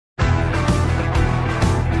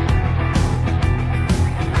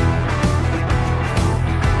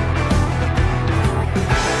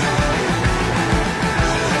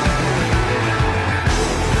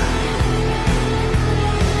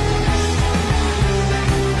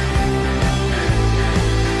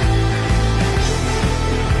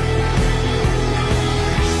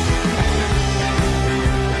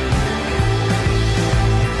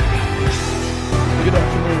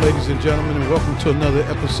to another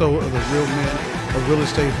episode of The Real Men of Real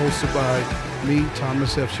Estate, hosted by me,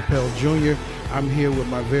 Thomas F. Chappell Jr. I'm here with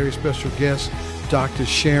my very special guest, Dr.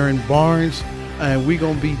 Sharon Barnes, and we're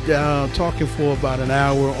going to be talking for about an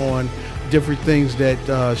hour on different things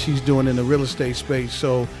that she's doing in the real estate space.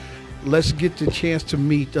 So let's get the chance to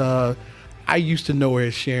meet. I used to know her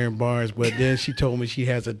as Sharon Barnes, but then she told me she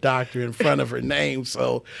has a doctor in front of her name,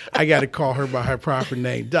 so I got to call her by her proper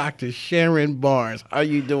name. Dr. Sharon Barnes, how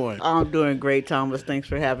you doing? I'm doing great, Thomas. Thanks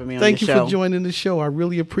for having me on the show. Thank you for joining the show. I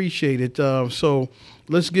really appreciate it. So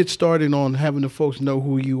let's get started on having the folks know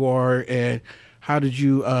who you are and how did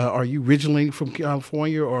you, are you originally from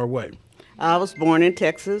California or what? I was born in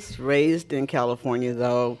Texas, raised in California,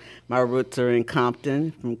 though. My roots are in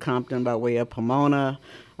Compton, from Compton by way of Pomona.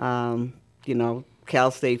 Cal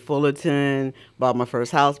State Fullerton, bought my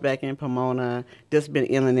first house back in Pomona. Just been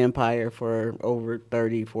Inland Empire for over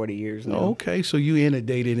 30, 40 years now. Okay, so you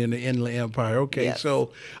inundated in the Inland Empire. Okay, yes.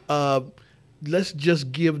 So let's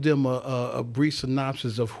just give them a brief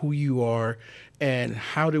synopsis of who you are and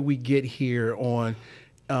how did we get here on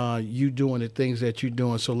you doing the things that you're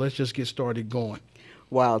doing. So let's just get started going.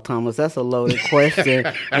 Wow, Thomas, that's a loaded question.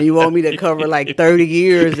 And you want me to cover like 30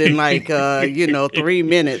 years in 3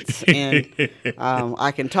 minutes. And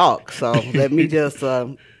I can talk. So let me just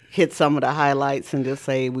hit some of the highlights and just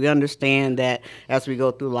say we understand that as we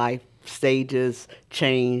go through life, stages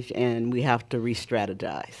change and we have to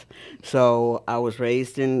re-strategize. So I was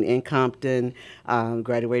raised in Compton,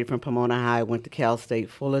 graduated from Pomona High, went to Cal State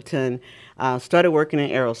Fullerton, started working in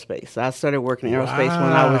aerospace. I started working in aerospace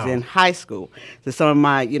when I was in high school. So some of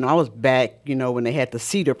my, I was back, when they had the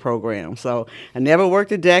Cedar program. So I never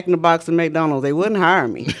worked at Jack in the Box and McDonald's. They wouldn't hire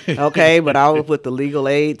me, okay? But I was with the Legal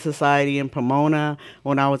Aid Society in Pomona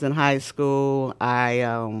when I was in high school.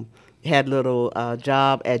 I had a little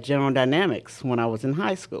job at General Dynamics when I was in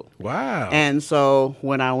high school. Wow. And so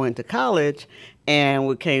when I went to college and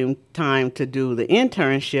it came time to do the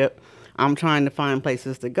internship, I'm trying to find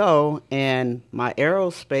places to go, and my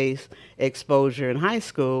aerospace exposure in high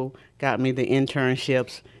school got me the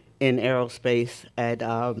internships in aerospace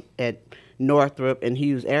at Northrop and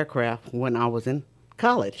Hughes Aircraft when I was in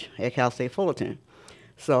college at Cal State Fullerton.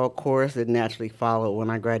 So, of course, it naturally followed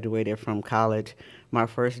when I graduated from college. My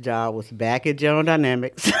first job was back at General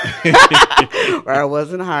Dynamics, where I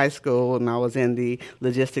was in high school, and I was in the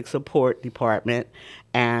logistics support department.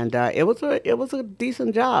 And it was a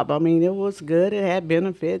decent job. I mean, it was good. It had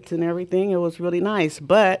benefits and everything. It was really nice.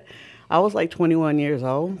 But I was like 21 years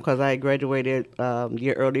old because I graduated a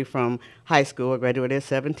year early from high school. I graduated at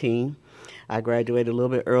 17. I graduated a little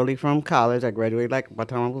bit early from college. I graduated by the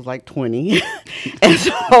time I was like 20. And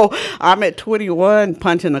so I'm at 21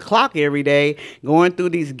 punching the clock every day, going through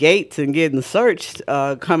these gates and getting searched,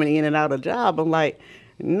 coming in and out of job. I'm like,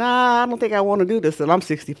 nah, I don't think I want to do this till I'm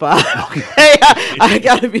 65. Okay, I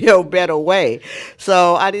got to be a better way.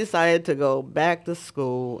 So I decided to go back to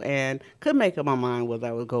school and couldn't make up my mind whether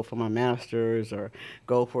I would go for my master's or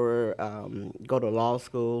go to law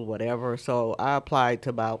school, whatever. So I applied to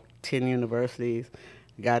about 10 universities,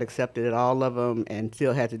 got accepted at all of them, and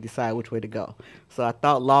still had to decide which way to go. So I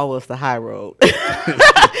thought law was the high road.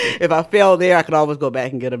 If I failed there, I could always go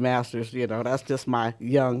back and get a master's. That's just my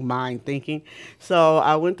young mind thinking. So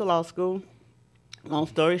I went to law school. Long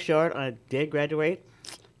story short, I did graduate,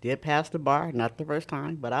 did pass the bar, not the first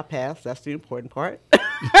time, but I passed. That's the important part.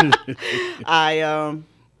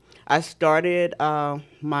 I started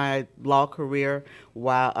my law career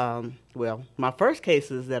while, my first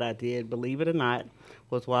cases that I did, believe it or not,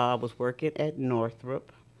 was while I was working at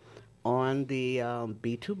Northrop on the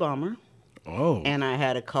B-2 bomber. Oh. And I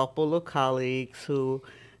had a couple of colleagues who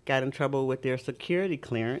got in trouble with their security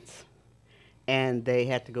clearance, and they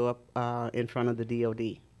had to go up in front of the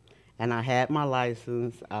DOD. And I had my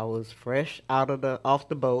license. I was fresh off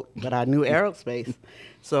the boat, but I knew aerospace.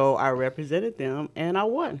 So I represented them, and I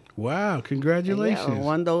won. Wow, congratulations. Yeah, I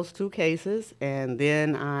won those two cases. And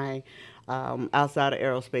then outside of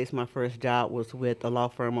aerospace, my first job was with a law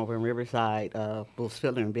firm over in Riverside, was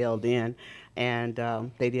Filler and Bell then, and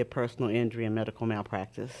they did personal injury and medical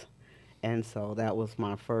malpractice. And so that was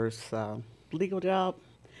my first legal job.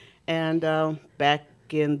 And back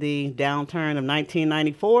in the downturn of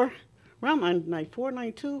 1994, around 94,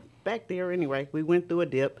 92, back there anyway, we went through a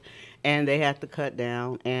dip, and they had to cut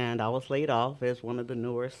down, and I was laid off as one of the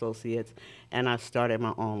newer associates, and I started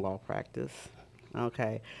my own law practice.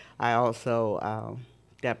 Okay. I also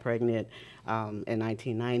got pregnant in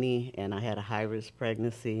 1990, and I had a high-risk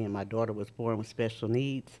pregnancy, and my daughter was born with special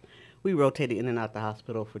needs. We rotated in and out the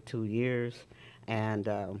hospital for 2 years, and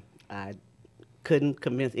I couldn't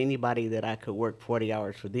convince anybody that I could work 40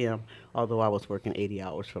 hours for them, although I was working 80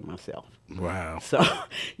 hours for myself. Wow. So,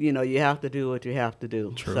 you know, you have to do what you have to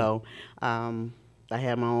do. True. So, I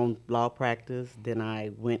had my own law practice. Then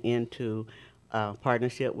I went into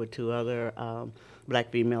partnership with two other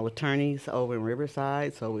black female attorneys over in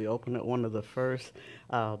Riverside. So we opened up one of the first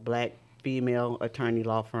black female attorney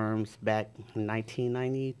law firms back in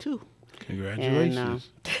 1992.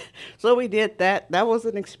 Congratulations. And, so we did that. That was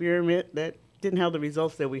an experiment that didn't have the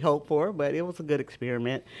results that we hoped for, but it was a good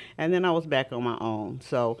experiment. And then I was back on my own.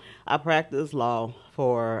 So I practiced law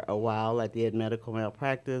for a while. I did medical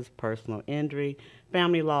malpractice, personal injury,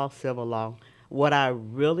 family law, civil law. What I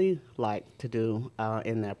really liked to do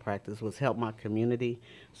in that practice was help my community.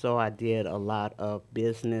 So I did a lot of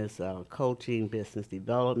business coaching, business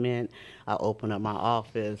development. I opened up my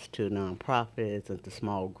office to nonprofits and to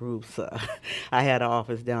small groups. I had an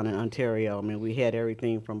office down in Ontario. I mean, we had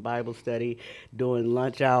everything from Bible study during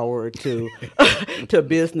lunch hour to to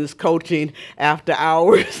business coaching after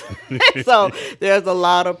hours. So there's a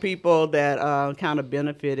lot of people that kind of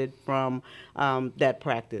benefited from that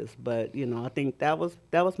practice. But you know, I think that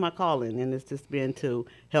was my calling, and it's just been to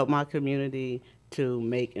help my community to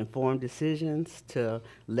make informed decisions, to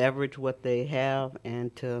leverage what they have,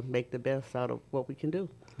 and to make the best out of what we can do.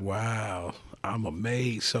 Wow, I'm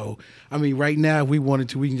amazed. So, I mean, right now, if we wanted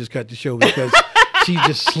to, we can just cut the show because she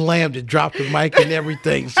just slammed it, dropped the mic and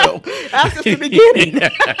everything. So that's just the beginning.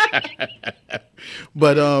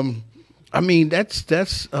 But I mean,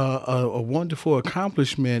 that's a wonderful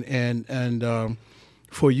accomplishment, and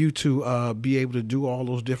for you to be able to do all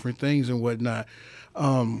those different things and whatnot.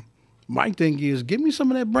 My thing is, give me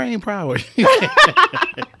some of that brain power. I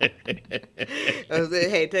said,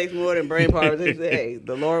 hey, it takes more than brain power. They say, hey,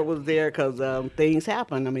 the Lord was there because things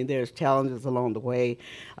happen. I mean, there's challenges along the way.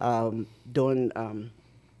 I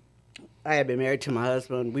have been married to my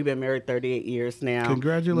husband. We've been married 38 years now.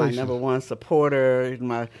 Congratulations. My number one supporter,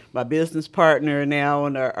 my business partner now,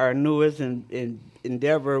 and our newest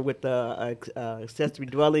endeavor with the accessory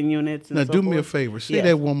dwelling units. And now, so do forth. me a favor. Say Yes.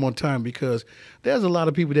 that one more time, because there's a lot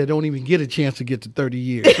of people that don't even get a chance to get to 30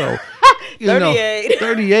 years. So, 38.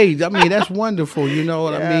 38. I mean, that's wonderful. You know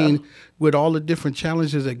what I Yeah. mean? With all the different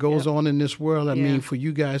challenges that goes on in this world, I Yeah. mean, for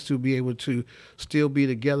you guys to be able to still be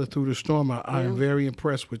together through the storm, I am very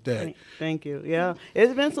impressed with that. Thank you. Yeah,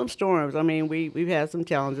 it's been some storms. I mean, we've had some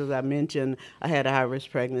challenges. I mentioned I had a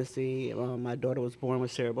high-risk pregnancy. My daughter was born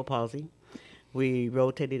with cerebral palsy. We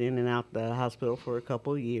rotated in and out the hospital for a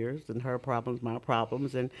couple of years, and her problems, my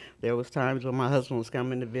problems. And there was times when my husband was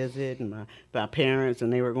coming to visit, and my parents,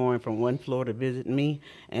 and they were going from one floor to visit me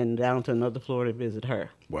and down to another floor to visit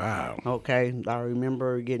her. Wow. Okay, I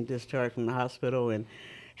remember getting discharged from the hospital and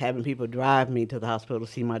having people drive me to the hospital to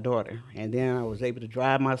see my daughter. And then I was able to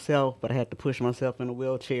drive myself, but I had to push myself in a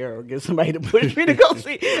wheelchair or get somebody to push me to go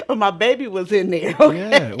see. But my baby was in there. Okay?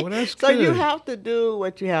 Yeah, well, that's so good. you have to do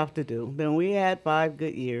what you have to do. Then we had 5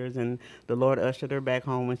 good years, and the Lord ushered her back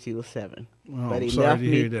home when she was 7. Oh, But I'm he sorry left to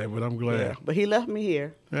me, hear that, but I'm glad. yeah, but he left me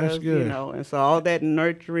here. That's 'cause, good. You know, and so all that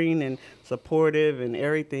nurturing and supportive and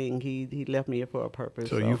everything, he left me here for a purpose.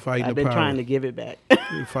 So you fighting I've the been power. trying to give it back.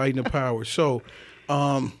 You're fighting the power. So,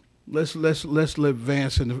 let's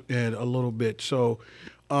advance in a little bit. So,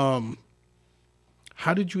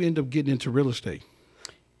 how did you end up getting into real estate?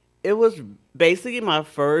 It was basically my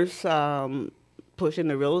first push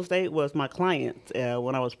into real estate was my clients.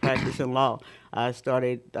 When I was practicing law, I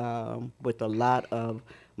started with a lot of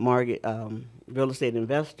real estate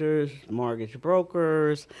investors, mortgage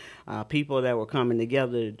brokers, people that were coming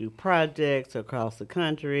together to do projects across the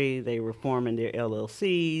country. They were forming their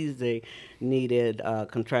LLCs. They needed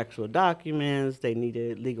contractual documents. They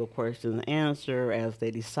needed legal questions answered as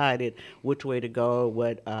they decided which way to go,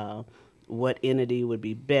 what entity would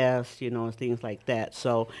be best, and things like that.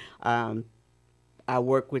 So I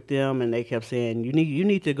worked with them, and they kept saying, "You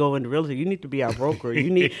need to go into real estate. You need to be our broker. You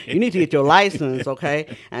need to get your license, okay?"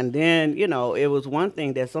 And then it was one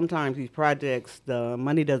thing that sometimes these projects, the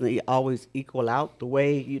money doesn't always equal out the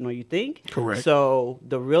way you think. Correct. So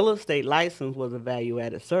the real estate license was a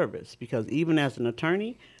value-added service, because even as an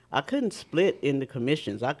attorney, I couldn't split into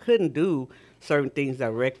commissions. I couldn't do certain things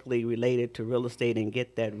directly related to real estate and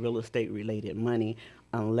get that real estate related money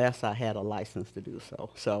unless I had a license to do so.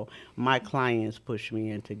 So my clients pushed me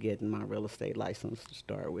into getting my real estate license to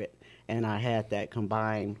start with, and I had that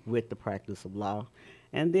combined with the practice of law.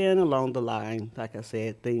 And then along the line, like I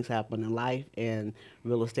said, things happen in life, and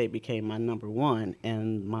real estate became my number one,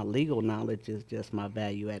 and my legal knowledge is just my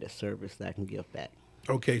value-added service that I can give back.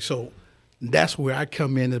 Okay, so that's where I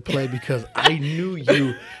come into play because I knew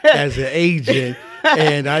you as an agent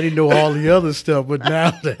and I didn't know all the other stuff. But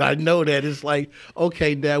now that I know that, it's like,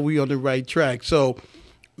 okay, now we on the right track. So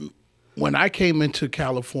when I came into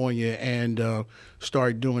California and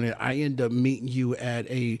started doing it, I ended up meeting you at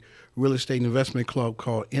a real estate investment club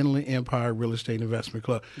called Inland Empire Real Estate Investment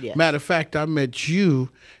Club. Yes. Matter of fact, I met you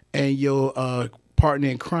and your partner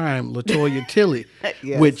in crime, LaToya Tilley,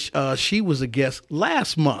 Yes. which she was a guest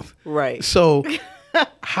last month. Right. So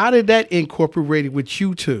how did that incorporate with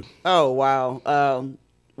you two? Oh, wow.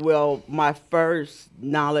 Well, my first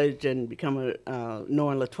knowledge and becoming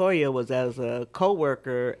knowing LaToya was as a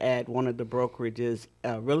co-worker at one of the brokerages,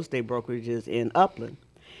 real estate brokerages in Upland.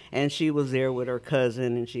 And she was there with her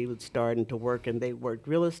cousin, and she was starting to work, and they worked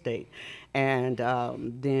real estate. And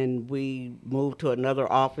then we moved to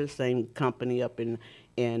another office, same company up in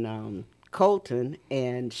Colton,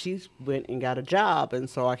 and she went and got a job. And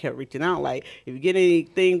so I kept reaching out, like, if you get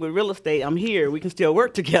anything with real estate, I'm here. We can still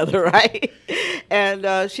work together, right?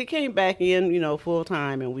 And she came back in, full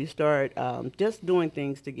time, and we started just doing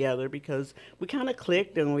things together because we kind of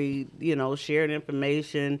clicked and we, shared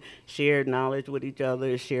information, shared knowledge with each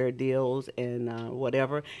other, shared deals and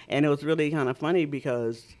whatever. And it was really kind of funny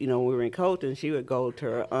because, when we were in Colton, she would go to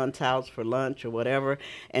her aunt's house for lunch or whatever,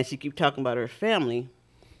 and she kept talking about her family.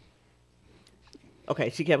 Okay,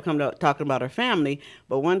 she kept coming up talking about her family,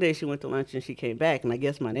 but one day she went to lunch and she came back, and I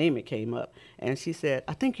guess my name came up, and she said,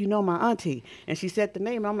 "I think you know my auntie," and she said the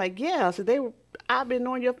name. And I'm like, "Yeah." I said, "I've been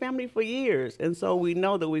knowing your family for years," and so we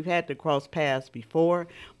know that we've had to cross paths before,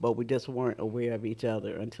 but we just weren't aware of each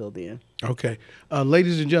other until then. Okay,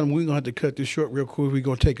 ladies and gentlemen, we're gonna have to cut this short real quick. We're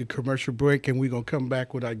gonna take a commercial break, and we're gonna come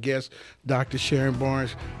back with our guest, Dr. Sharon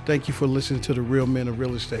Barnes. Thank you for listening to the Real Men of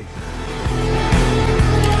Real Estate.